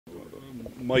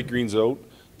Mike Green's out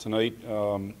tonight.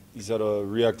 He's had a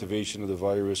reactivation of the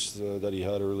virus that he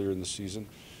had earlier in the season.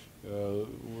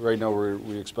 Right now,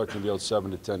 we expect him to be out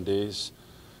 7 to 10 days.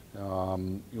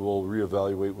 We'll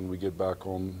reevaluate when we get back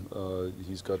home.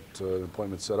 He's got an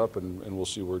appointment set up, and we'll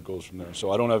see where it goes from there.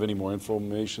 So I don't have any more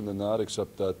information than that,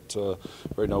 except that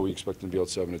right now we expect him to be out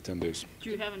 7 to 10 days. Do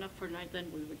you have enough for tonight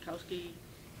then with Witkowski?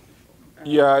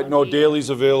 Yeah, no,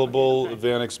 Daly's available. Okay.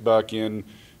 Vanek's back in,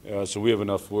 so we have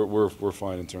enough. We're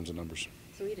fine in terms of numbers.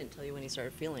 So he didn't tell you when he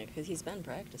started feeling it because he's been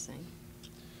practicing.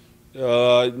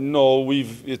 No,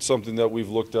 it's something that we've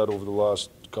looked at over the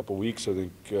last couple of weeks. I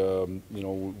think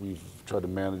we've tried to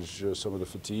manage some of the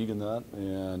fatigue in that,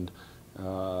 and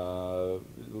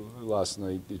last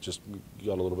night it just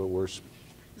got a little bit worse.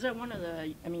 Is that one of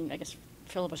the? I mean, I guess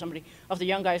Philip or somebody of the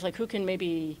young guys, like who can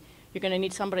maybe you're going to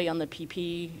need somebody on the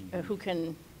PP who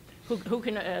can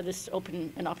this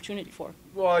open an opportunity for?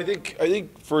 Well, I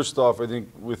think first off, I think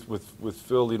with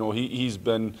Phil, we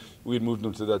had moved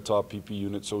him to that top PP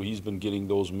unit, so he's been getting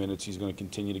those minutes. He's going to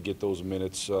continue to get those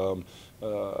minutes.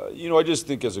 I just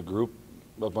think as a group,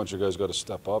 a bunch of guys got to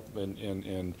step up,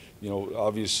 and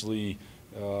obviously,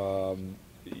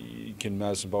 can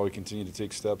Madison Bowie continue to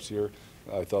take steps here?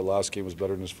 I thought last game was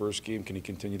better than his first game. Can he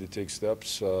continue to take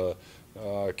steps?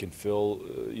 Can Phil,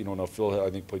 now Phil I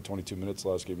think played 22 minutes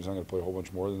last game. He's not going to play a whole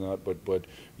bunch more than that. But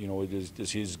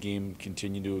does his game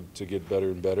continue to get better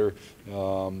and better?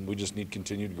 We just need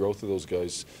continued growth of those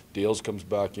guys. Dales comes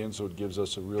back in, so it gives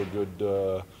us a real good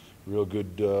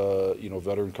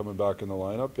veteran coming back in the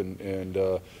lineup,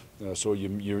 and so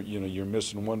you're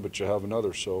missing one, but you have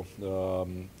another. So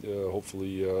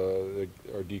hopefully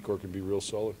our decor can be real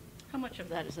solid. How much of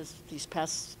that is these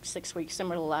past 6 weeks,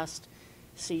 similar to last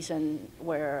season,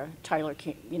 where Tyler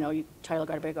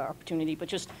got a bigger opportunity, but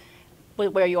just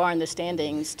where you are in the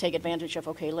standings, take advantage of,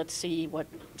 okay, let's see what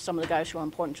some of the guys who are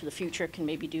important to the future can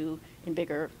maybe do in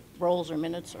bigger roles or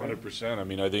minutes? 100%. I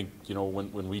mean, I think,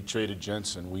 when we traded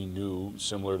Jensen, we knew,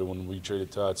 similar to when we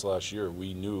traded Tats last year,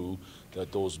 we knew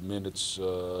that those minutes,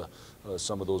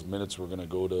 some of those minutes were going to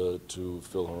go to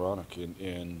Phil Hronek.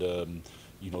 And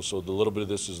so the little bit of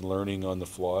this is learning on the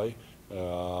fly.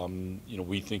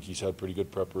 We think he's had pretty good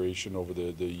preparation over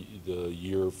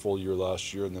the full year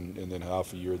last year, and then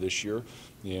half a year this year,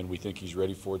 and we think he's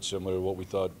ready for it, similar to what we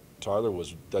thought Tyler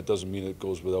was. That doesn't mean it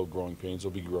goes without growing pains.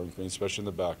 There'll be growing pains, especially in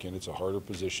the back end. It's a harder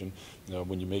position.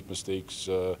 When you make mistakes,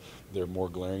 they're more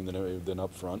glaring than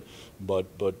up front. But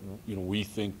we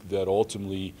think that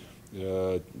ultimately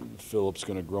Philip's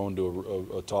going to grow into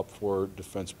a top 4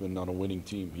 defenseman on a winning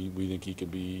team. We think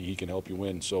he can help you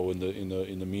win. So in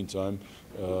the meantime,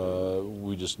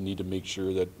 we just need to make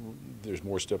sure that there's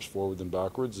more steps forward than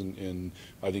backwards, and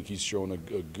I think he's shown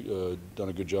done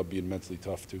a good job being mentally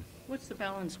tough too. What's the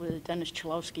balance with Dennis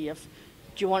Cholowski?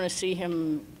 Do you want to see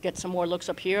him get some more looks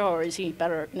up here, or is he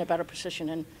in a better position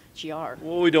in GR?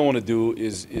 What we don't want to do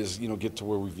is get to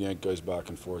where we've yanked guys back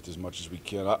and forth as much as we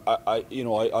can.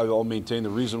 I'll maintain the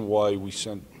reason why we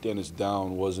sent Dennis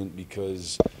down wasn't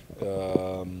because we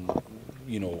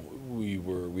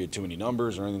had too many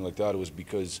numbers or anything like that. It was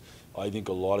because I think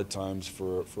a lot of times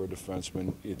for a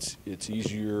defenseman, it's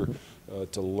easier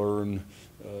to learn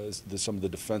some of the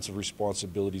defensive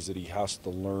responsibilities that he has to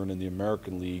learn in the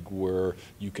American League, where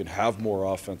you can have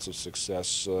more offensive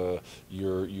success.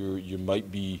 You might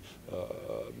be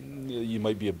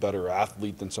a better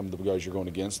athlete than some of the guys you're going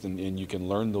against, and you can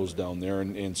learn those down there.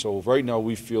 And so right now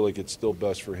we feel like it's still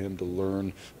best for him to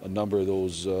learn a number of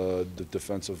those the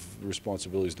defensive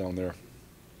responsibilities down there.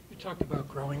 You talked about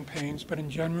growing pains, but in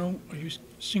general, are you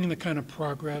seeing the kind of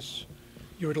progress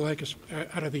you would like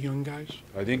out of the young guys?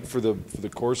 I think for the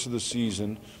course of the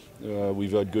season,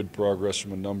 we've had good progress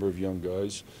from a number of young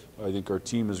guys. I think our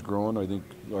team has grown. I think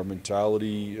our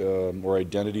mentality, or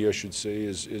identity, I should say,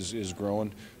 is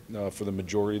growing for the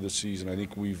majority of the season. I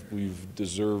think we've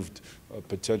deserved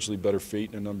potentially better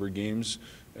fate in a number of games,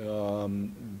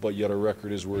 but yet our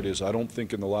record is where it is. I don't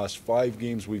think in the last 5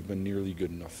 games we've been nearly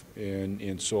good enough,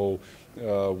 and so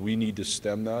we need to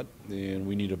stem that, and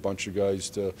we need a bunch of guys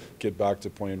to get back to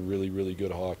playing really, really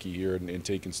good hockey here and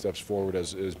taking steps forward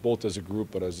as both as a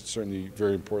group, but as certainly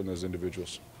very important as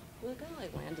individuals. Well, a guy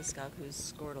like Landeskog, who's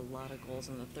scored a lot of goals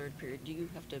in the third period, do you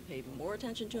have to pay more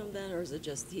attention to him then, or is it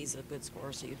just he's a good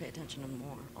scorer, so you pay attention to him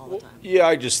more all the time? Yeah,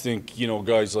 I just think,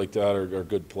 guys like that are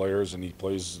good players, and he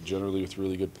plays generally with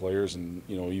really good players, and,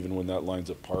 even when that line's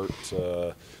apart,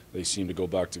 they seem to go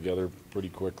back together pretty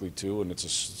quickly too, and it's a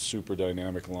super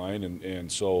dynamic line,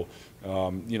 and so,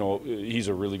 he's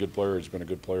a really good player. He's been a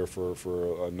good player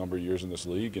for a number of years in this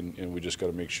league, and we just got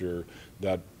to make sure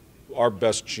that our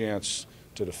best chance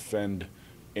to defend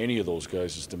any of those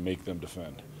guys is to make them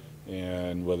defend.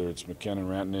 And whether it's McKinnon,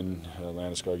 Rantanen,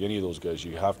 Landeskog, any of those guys,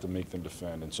 you have to make them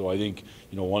defend. And so I think,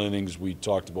 one of the things we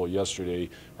talked about yesterday,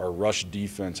 our rush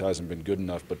defense hasn't been good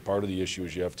enough, but part of the issue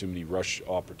is you have too many rush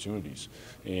opportunities.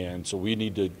 And so we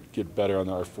need to get better on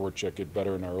our forecheck, get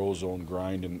better in our O-zone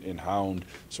grind and hound,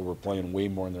 so we're playing way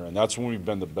more in there. And that's when we've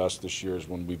been the best this year, is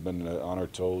when we've been on our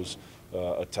toes,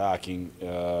 attacking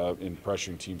and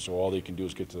pressuring teams, so all they can do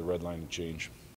is get to the red line and change.